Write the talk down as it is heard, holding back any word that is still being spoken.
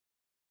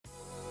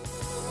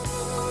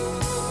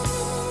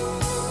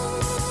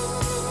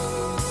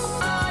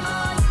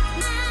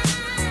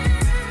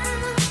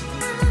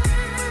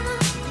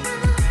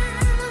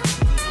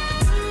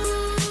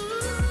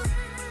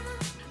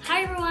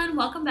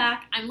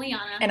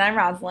Liana. And I'm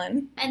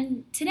Roslyn.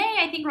 And today,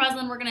 I think,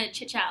 Roslyn, we're going to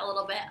chit-chat a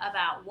little bit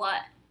about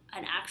what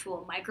an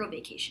actual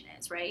microvacation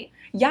is, right?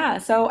 Yeah,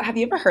 so have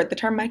you ever heard the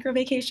term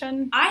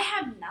microvacation? I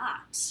have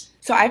not.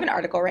 So I have an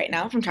article right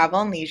now from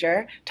Travel and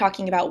Leisure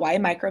talking about why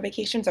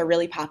microvacations are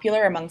really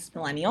popular amongst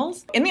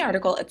millennials. In the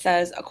article, it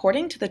says,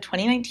 according to the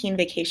 2019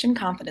 Vacation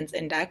Confidence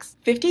Index,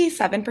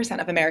 57%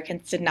 of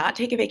Americans did not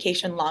take a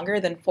vacation longer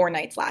than 4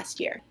 nights last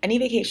year. Any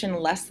vacation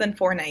less than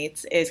 4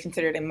 nights is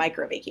considered a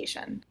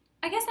microvacation.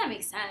 I guess that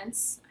makes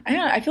sense. I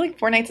don't know. I feel like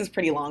 4 nights is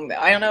pretty long, though.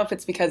 I don't know if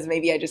it's because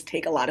maybe I just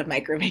take a lot of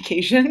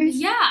microvacations.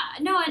 Yeah.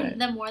 No, and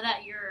the more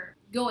that you're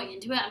going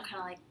into it, I'm kind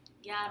of like,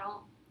 yeah, I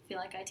don't feel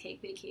like I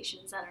take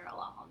vacations that are a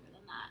lot longer than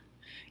that.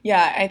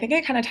 Yeah, I think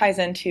it kind of ties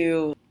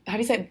into, how do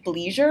you say it,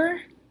 leisure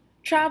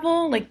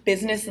travel? Like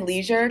business and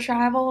leisure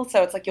travel.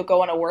 So it's like you'll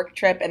go on a work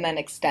trip and then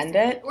extend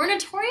it. We're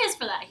notorious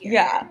for that here.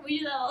 Yeah. We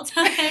do that all the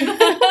time.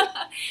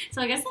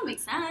 So I guess that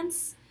makes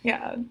sense.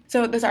 Yeah.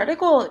 So this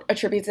article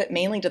attributes it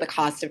mainly to the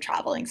cost of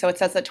traveling. So it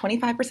says that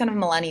 25% of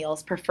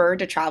millennials prefer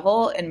to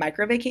travel in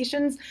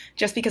microvacations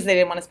just because they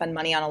didn't want to spend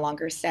money on a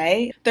longer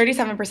stay.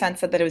 37%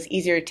 said that it was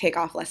easier to take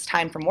off less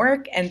time from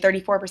work, and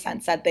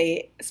 34% said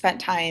they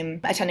spent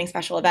time attending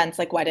special events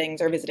like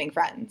weddings or visiting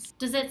friends.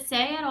 Does it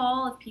say at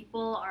all if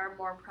people are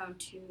more prone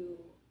to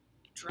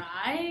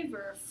drive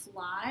or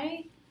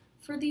fly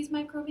for these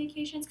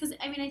microvacations? Because,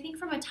 I mean, I think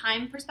from a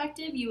time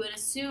perspective, you would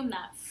assume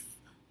that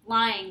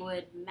flying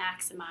would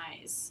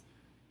maximize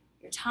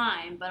your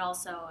time, but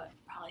also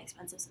probably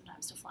expensive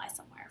sometimes to fly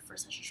somewhere for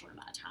such a short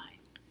amount of time.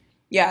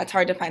 Yeah, it's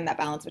hard to find that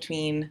balance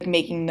between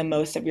making the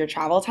most of your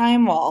travel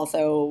time while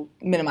also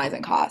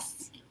minimizing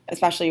costs,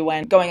 especially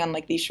when going on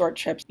like these short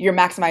trips. You're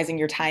maximizing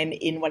your time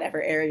in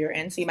whatever area you're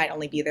in, so you might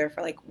only be there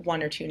for like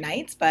 1 or 2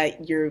 nights,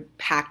 but you're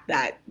packed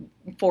that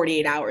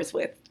 48 hours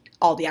with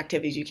all the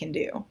activities you can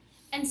do.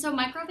 And so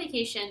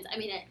microvacations, I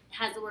mean, it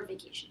has the word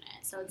vacation in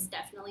it, so it's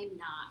definitely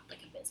not like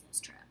a business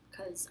trip,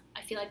 because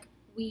I feel like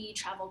we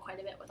travel quite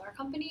a bit with our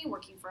company,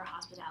 working for a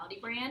hospitality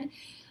brand,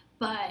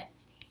 but,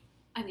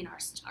 I mean,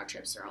 our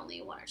trips are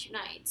only 1 or 2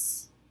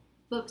 nights,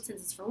 but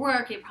since it's for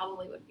work, it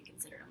probably would be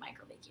considered a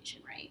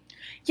microvacation, right?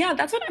 Yeah,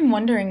 that's what I'm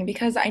wondering,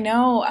 because I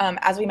know,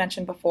 as we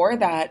mentioned before,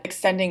 that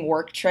extending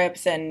work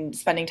trips and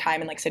spending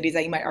time in like cities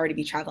that you might already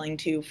be traveling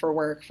to for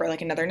work for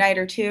like another night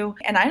or two,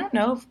 and I don't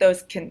know if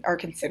those are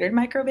considered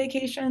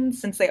microvacations,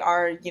 since they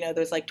are, you know,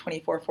 those like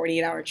 24,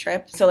 48-hour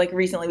trips. So like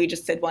recently we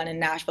just did one in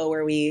Nashville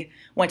where we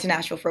went to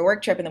Nashville for a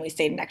work trip and then we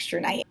stayed an extra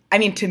night. I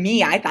mean, to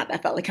me, I thought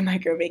that felt like a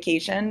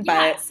microvacation, but...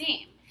 Yeah,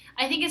 same.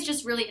 I think it's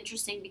just really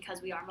interesting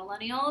because we are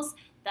millennials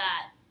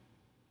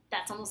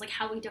that's almost like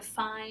how we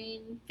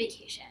define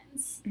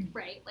vacations,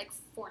 right? Like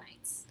 4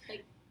 nights.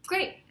 Like,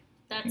 great.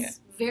 That's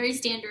very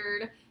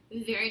standard,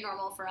 very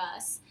normal for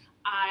us.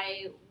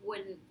 I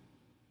wouldn't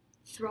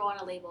throw on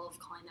a label of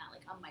calling that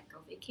like a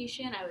micro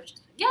vacation. I would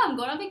just be, yeah, I'm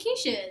going on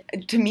vacation.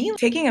 To me,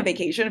 taking a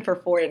vacation for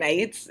 4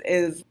 nights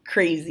is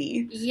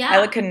crazy.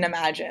 Yeah. I couldn't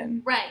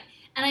imagine. Right.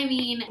 And I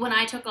mean, when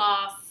I took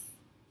off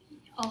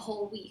a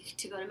whole week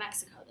to go to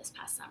Mexico this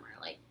past summer,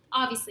 like,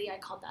 obviously I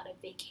called that a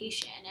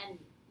vacation, and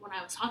when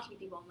I was talking to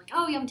people, I'm like,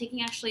 oh yeah, I'm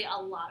taking actually a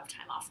lot of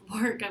time off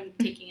from work. I'm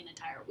taking an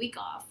entire week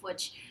off,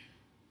 which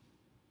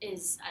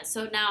is,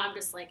 so now I'm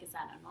just like, is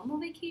that a normal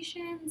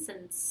vacation?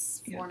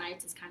 Since 4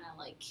 nights is kind of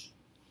like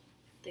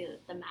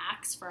the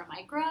max for a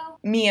micro.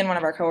 Me and one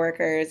of our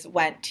coworkers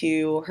went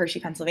to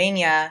Hershey,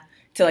 Pennsylvania,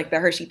 to like the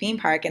Hershey theme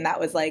park, and that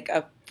was like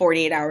a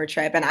 48-hour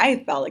trip, and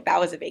I felt like that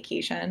was a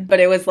vacation.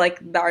 But it was like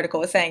the article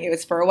was saying, it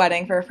was for a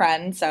wedding for a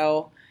friend,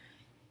 so...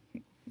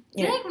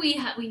 I feel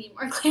like we need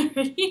more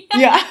clarity.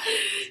 Yeah.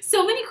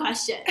 So many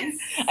questions.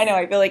 I know.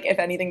 I feel like, if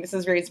anything, this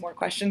has raised more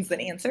questions than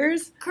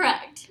answers.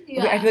 Correct.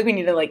 Yeah. I feel like we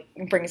need to, like,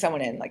 bring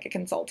someone in, like a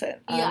consultant,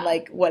 on,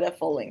 like, what a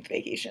full-length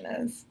vacation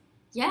is.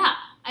 Yeah.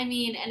 I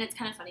mean, and it's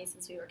kind of funny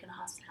since we work in a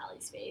hospitality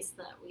space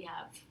that we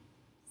have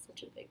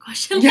such a big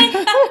question like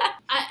that.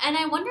 And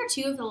I wonder,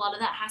 too, if a lot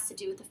of that has to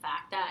do with the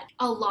fact that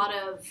a lot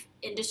of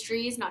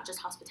industries, not just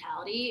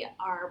hospitality,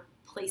 are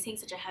placing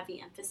such a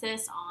heavy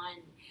emphasis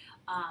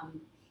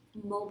on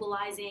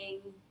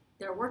mobilizing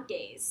their work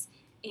days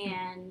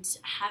and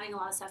having a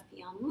lot of stuff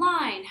be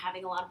online,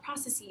 having a lot of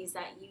processes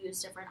that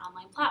use different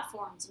online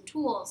platforms and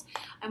tools.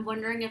 I'm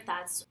wondering if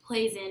that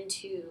plays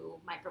into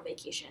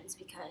microvacations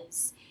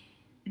because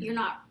you're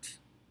not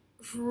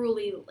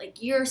really,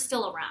 like, you're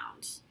still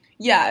around.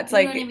 Yeah, it's you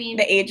like know what I mean?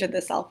 The age of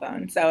the cell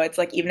phone. So it's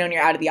like even when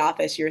you're out of the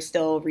office, you're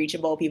still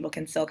reachable. People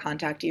can still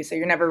contact you. So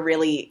you're never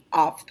really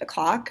off the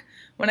clock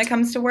when it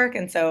comes to work.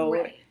 And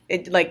so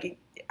it, like...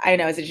 I don't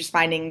know, is it just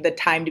finding the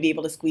time to be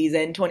able to squeeze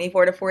in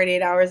 24 to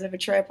 48 hours of a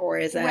trip, or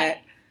is it,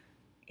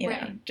 you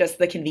know, just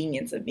the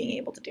convenience of being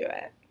able to do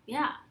it?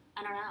 Yeah,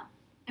 I don't know.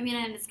 I mean,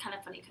 and it's kind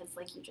of funny because,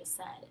 like you just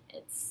said,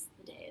 it's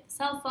the day of the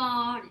cell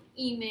phone and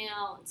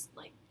email. It's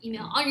like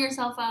email on your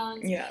cell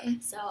phones. Yeah.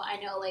 So I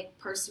know, like,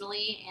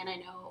 personally, and I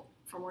know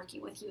from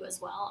working with you as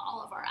well,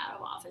 all of our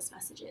out-of-office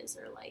messages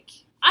are like,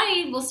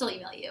 I will still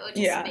email you. It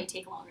just may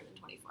take longer than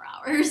 24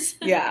 hours.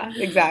 Yeah,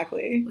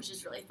 exactly. Which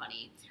is really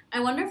funny. I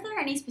wonder if there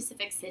are any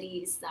specific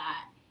cities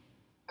that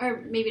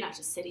or maybe not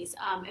just cities,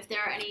 if there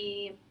are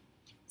any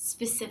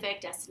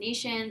specific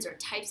destinations or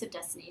types of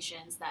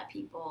destinations that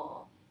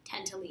people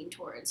tend to lean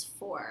towards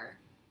for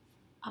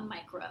a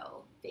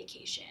micro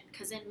vacation.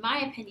 Because in my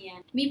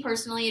opinion, me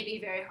personally, it'd be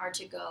very hard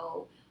to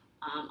go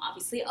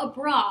obviously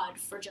abroad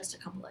for just a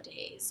couple of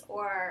days,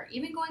 or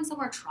even going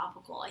somewhere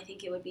tropical. I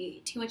think it would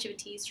be too much of a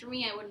tease for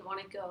me. I wouldn't want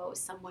to go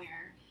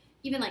somewhere,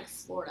 even like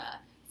Florida,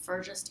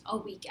 for just a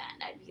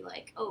weekend. I'd be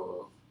like,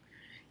 oh.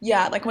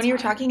 Yeah, like when you were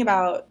talking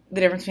about the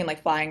difference between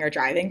like flying or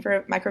driving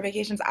for micro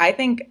vacations, I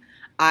think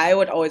I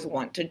would always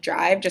want to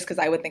drive just because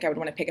I would think I would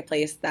want to pick a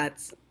place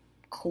that's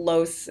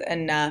close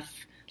enough,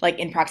 like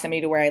in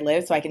proximity to where I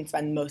live, so I can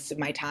spend most of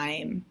my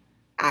time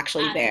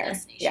actually At there. the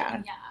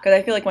destination. Yeah. Because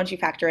I feel like once you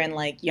factor in,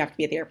 like, you have to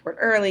be at the airport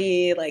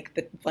early, like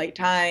the flight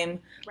time,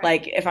 Right.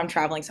 like if I'm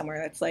traveling somewhere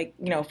that's like,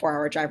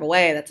 4-hour drive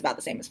away, that's about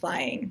the same as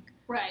flying.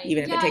 Right.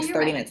 Even if Yeah, it takes you're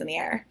 30 right. minutes in the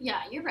air.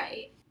 Yeah, you're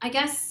right. I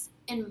guess,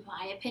 in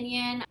my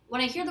opinion, when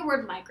I hear the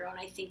word micro and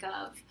I think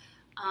of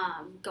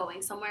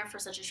going somewhere for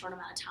such a short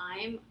amount of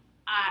time,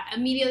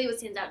 immediately what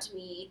stands out to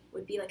me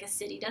would be like a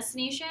city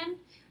destination,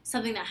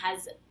 something that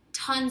has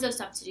tons of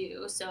stuff to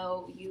do,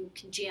 so you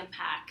can jam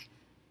pack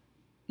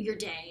your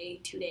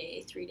day,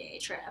 2-day, 3-day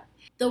trip.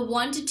 The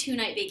 1 to 2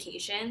 night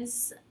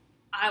vacations,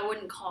 I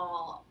wouldn't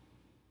call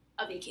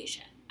a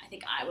vacation. I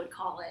think I would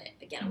call it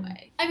a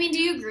getaway. I mean, do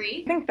you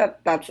agree? I think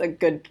that that's a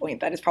good point.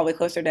 That it's probably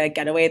closer to a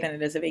getaway than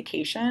it is a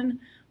vacation.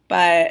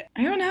 But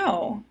I don't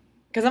know.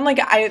 Because I'm like,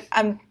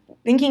 I'm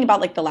thinking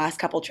about like the last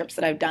couple trips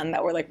that I've done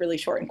that were like really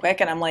short and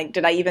quick. And I'm like,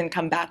 did I even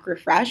come back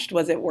refreshed?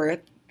 Was it worth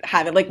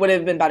having, like, would it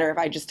have been better if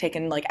I just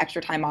taken like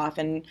extra time off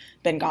and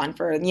been gone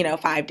for,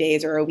 5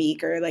 days or a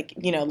week or like,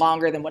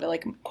 longer than what a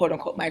like quote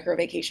unquote micro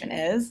vacation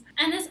is?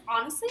 And this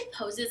honestly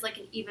poses like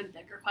an even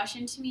bigger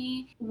question to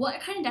me. What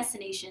kind of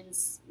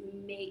destinations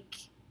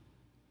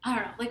I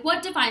don't know, like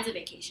what defines a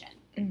vacation?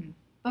 Mm-hmm.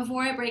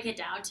 Before I break it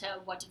down to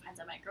what defines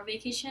a micro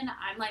vacation,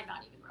 I'm like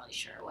not even really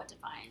sure what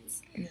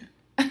defines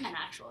an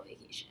actual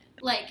vacation.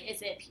 Like,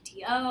 is it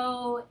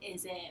PTO?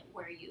 Is it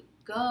where you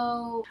go?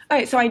 All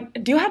right, so I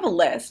do have a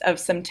list of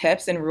some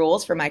tips and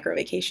rules for micro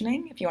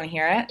vacationing, if you want to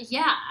hear it.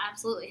 Yeah,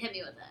 absolutely. Hit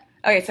me with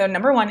it. Okay, so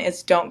number 1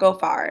 is don't go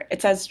far.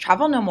 It says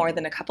travel no more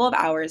than a couple of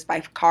hours by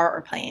car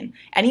or plane.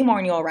 Any more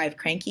and you'll arrive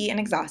cranky and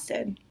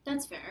exhausted.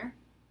 That's fair.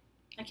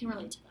 I can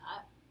relate to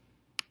that.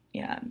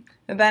 Yeah.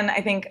 And then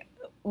I think,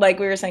 like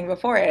we were saying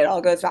before, it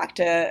all goes back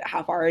to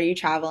how far are you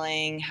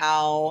traveling,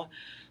 how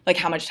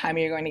much time are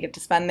you going to get to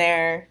spend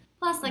there.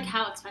 Plus, like,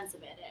 how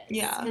expensive it is.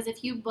 Yeah. Because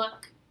if you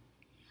book...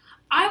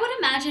 I would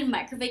imagine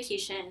micro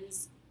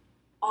vacations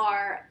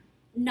are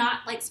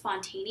not, like,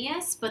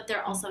 spontaneous, but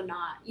they're also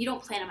not... You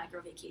don't plan a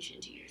micro vacation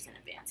 2 years in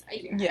advance, a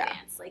year in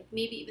advance. Like,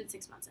 maybe even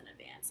 6 months in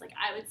advance. Like,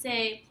 I would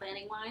say,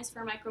 planning-wise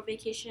for a micro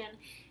vacation,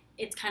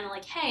 it's kind of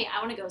like, hey, I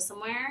want to go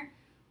somewhere.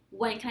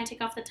 When can I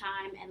take off the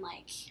time? And,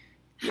 like,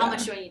 how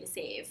much do I need to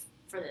save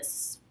for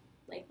this...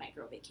 like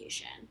micro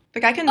vacation.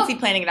 Like I can see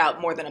planning it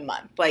out more than a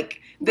month. Like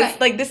this,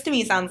 right. Like this to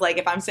me sounds like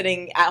if I'm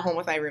sitting at home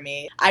with my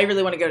roommate, I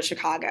really want to go to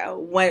Chicago.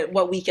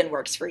 What weekend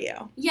works for you?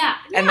 Yeah.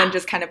 And then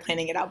just kind of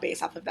planning it out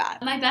based off of that.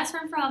 My best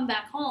friend from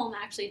back home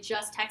actually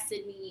just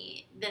texted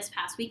me this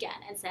past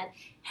weekend and said,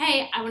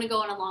 hey, I want to go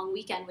on a long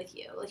weekend with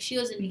you. Like she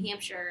lives in New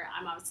Hampshire.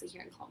 I'm obviously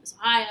here in Columbus,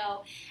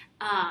 Ohio.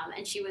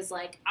 And she was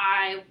like,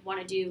 I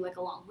want to do like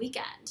a long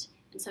weekend.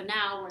 And so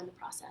now we're in the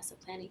process of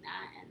planning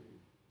that, and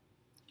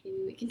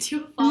maybe we can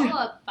do a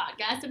follow-up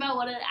podcast about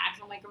what an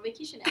actual micro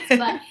vacation is.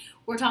 But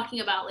we're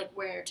talking about, like,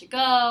 where to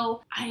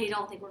go. I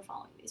don't think we're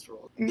following these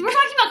rules. We're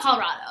talking about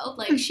Colorado.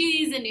 Like,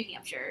 she's in New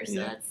Hampshire, so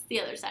that's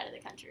the other side of the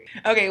country.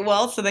 Okay,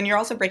 well, so then you're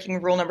also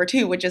breaking rule number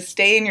 2, which is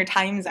stay in your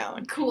time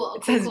zone. Cool.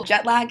 It says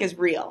jet lag is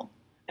real.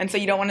 And so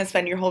you don't want to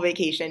spend your whole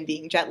vacation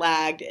being jet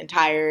lagged and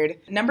tired.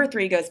 Number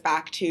 3 goes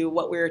back to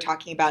what we were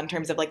talking about in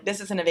terms of, like, this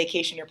isn't a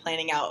vacation you're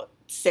planning out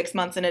 6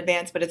 months in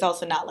advance, but it's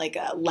also not like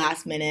a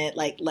last minute,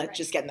 like, let's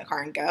just get in the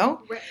car and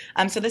go.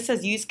 Right. So this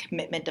says use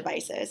commitment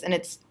devices, and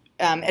it's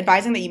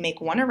advising that you make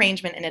one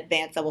arrangement in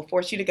advance that will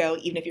force you to go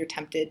even if you're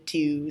tempted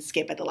to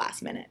skip at the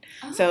last minute.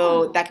 Oh.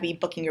 So that could be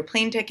booking your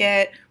plane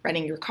ticket,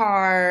 renting your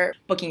car,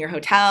 booking your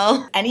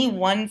hotel, any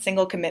one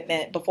single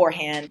commitment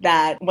beforehand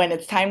that when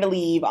it's time to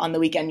leave on the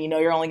weekend,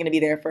 you're only going to be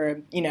there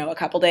for, a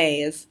couple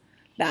days,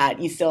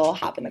 that you still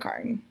hop in the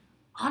car.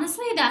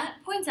 Honestly, that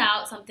points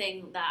out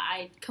something that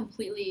I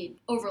completely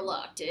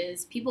overlooked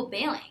is people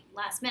bailing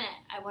last minute.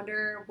 I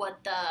wonder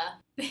what the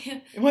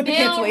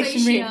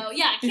cancellation rate.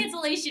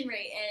 Cancellation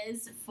rate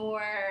is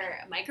for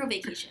micro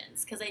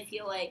vacations, because I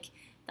feel like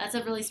that's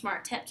a really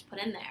smart tip to put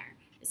in there,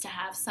 is to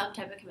have some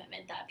type of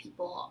commitment that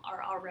people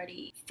are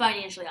already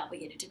financially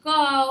obligated to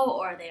go,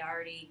 or they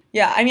already...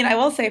 Yeah, I mean, I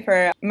will say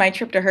for my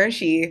trip to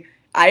Hershey,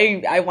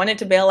 I wanted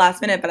to bail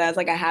last minute, but I was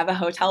like, I have a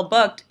hotel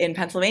booked in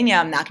Pennsylvania.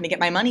 I'm not going to get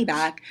my money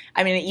back.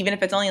 I mean, even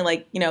if it's only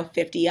like, $50,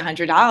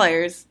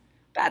 $100,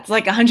 that's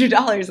like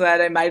 $100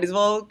 that I might as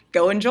well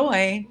go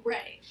enjoy.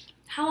 Right.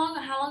 How long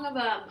of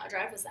a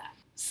drive was that?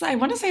 So I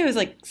want to say it was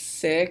like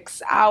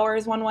 6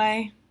 hours one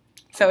way.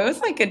 So it was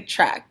like a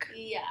trek.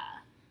 Yeah.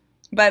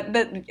 But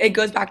it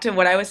goes back to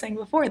what I was saying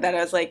before, that I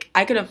was like,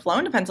 I could have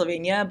flown to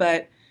Pennsylvania,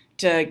 but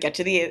to get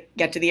to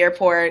the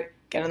airport,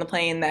 get on the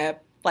plane, the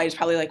flight is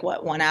probably like,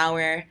 1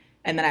 hour,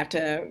 and then I have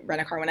to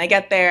rent a car when I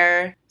get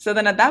there. So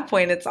then at that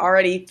point, it's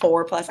already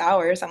 4+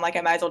 hours. I'm like,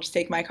 I might as well just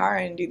take my car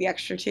and do the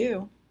extra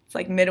 2. It's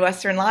like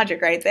Midwestern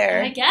logic right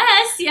there. I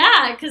guess,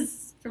 yeah,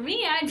 because for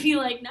me, I'd be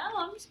like, no,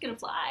 I'm just going to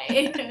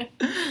fly.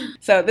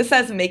 So this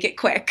says make it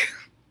quick,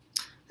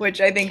 which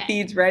I think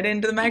feeds right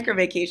into the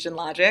microvacation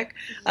logic.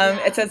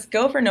 It says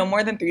go for no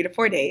more than 3 to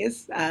 4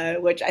 days,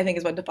 which I think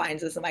is what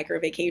defines as a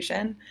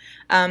microvacation.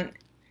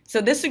 So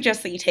this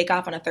suggests that you take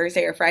off on a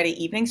Thursday or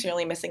Friday evening, so you're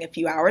only missing a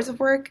few hours of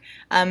work,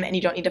 and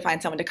you don't need to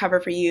find someone to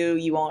cover for you.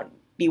 You won't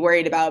be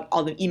worried about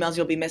all the emails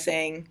you'll be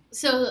missing.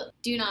 So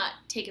do not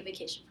take a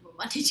vacation from a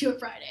Monday to a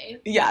Friday.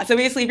 Yeah, so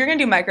basically if you're going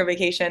to do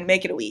microvacation,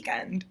 make it a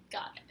weekend.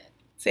 Got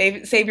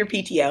it. Save your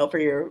PTO for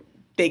your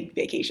big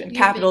vacation,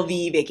 capital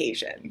V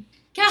vacation.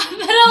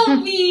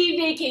 Capital V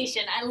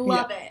vacation. I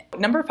love it.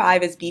 Number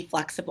 5 is be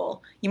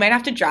flexible. You might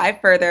have to drive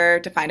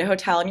further to find a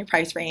hotel in your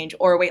price range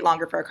or wait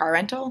longer for a car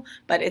rental,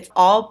 but it's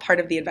all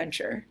part of the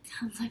adventure.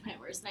 Sounds like my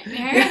worst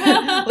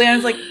nightmare.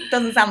 Leon's like,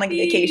 doesn't sound like a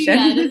vacation.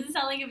 Yeah, it doesn't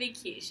sound like a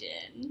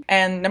vacation.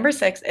 And number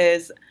 6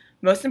 is,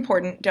 most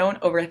important, don't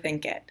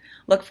overthink it.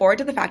 Look forward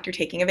to the fact you're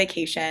taking a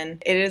vacation.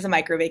 It is a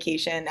micro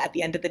vacation. At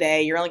the end of the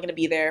day, you're only going to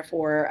be there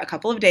for a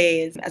couple of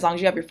days. As long as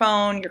you have your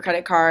phone, your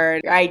credit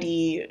card, your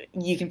ID,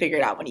 you can figure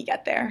it out when you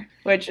get there,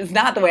 which is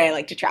not the way I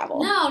like to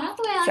travel. No, not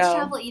the way I like to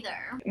travel either.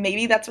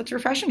 Maybe that's what's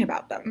refreshing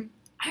about them.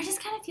 I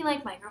just kind of feel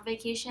like micro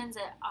vacations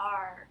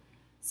are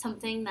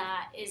something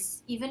that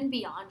is even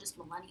beyond just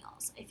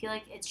millennials. I feel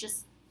like it's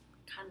just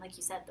kind of like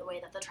you said, the way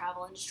that the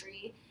travel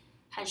industry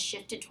has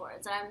shifted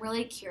towards. And I'm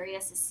really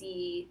curious to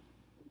see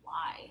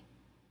why.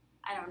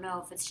 I don't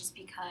know if it's just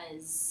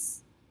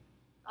because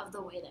of the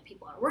way that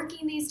people are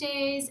working these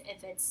days,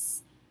 if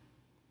it's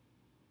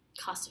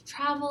cost of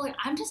travel.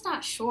 I'm just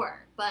not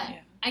sure. But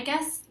yeah. I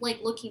guess, like,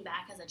 looking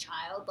back as a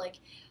child, like,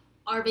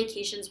 our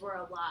vacations were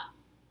a lot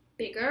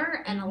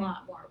bigger and a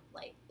lot more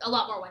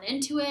went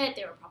into it.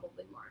 They were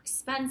probably more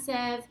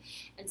expensive.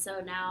 And so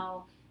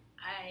now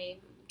I'm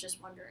just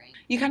wondering.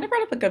 You kind of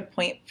brought up a good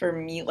point for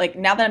me. Like,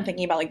 now that I'm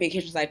thinking about like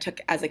vacations I took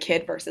as a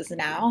kid versus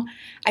now,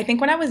 I think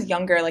when I was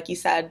younger, like you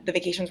said, the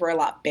vacations were a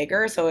lot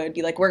bigger. So it'd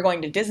be like, we're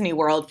going to Disney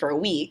World for a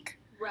week.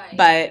 Right.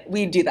 But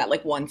we'd do that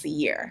like once a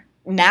year.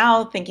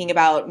 Now, thinking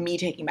about me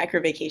taking micro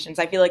vacations,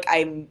 I feel like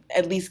I'm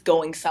at least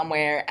going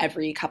somewhere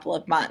every couple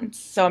of months.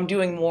 So I'm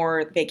doing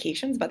more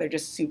vacations, but they're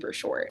just super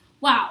short.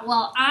 Wow.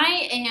 Well,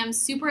 I am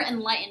super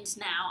enlightened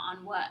now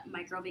on what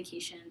micro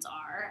vacations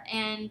are.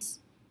 And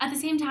at the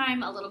same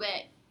time, a little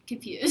bit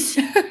confused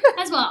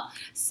as well.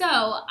 So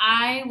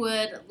I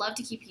would love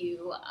to keep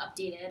you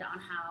updated on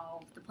how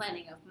the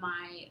planning of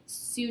my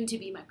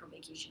soon-to-be micro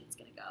vacation is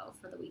going to go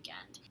for the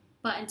weekend.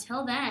 But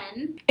until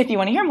then, if you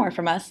want to hear more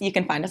from us, you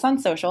can find us on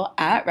social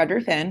at Red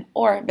Roof Inn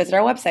or visit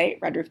our website,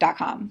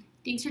 redroof.com.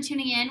 Thanks for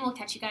tuning in. We'll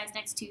catch you guys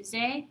next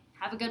Tuesday.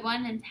 Have a good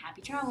one and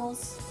happy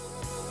travels.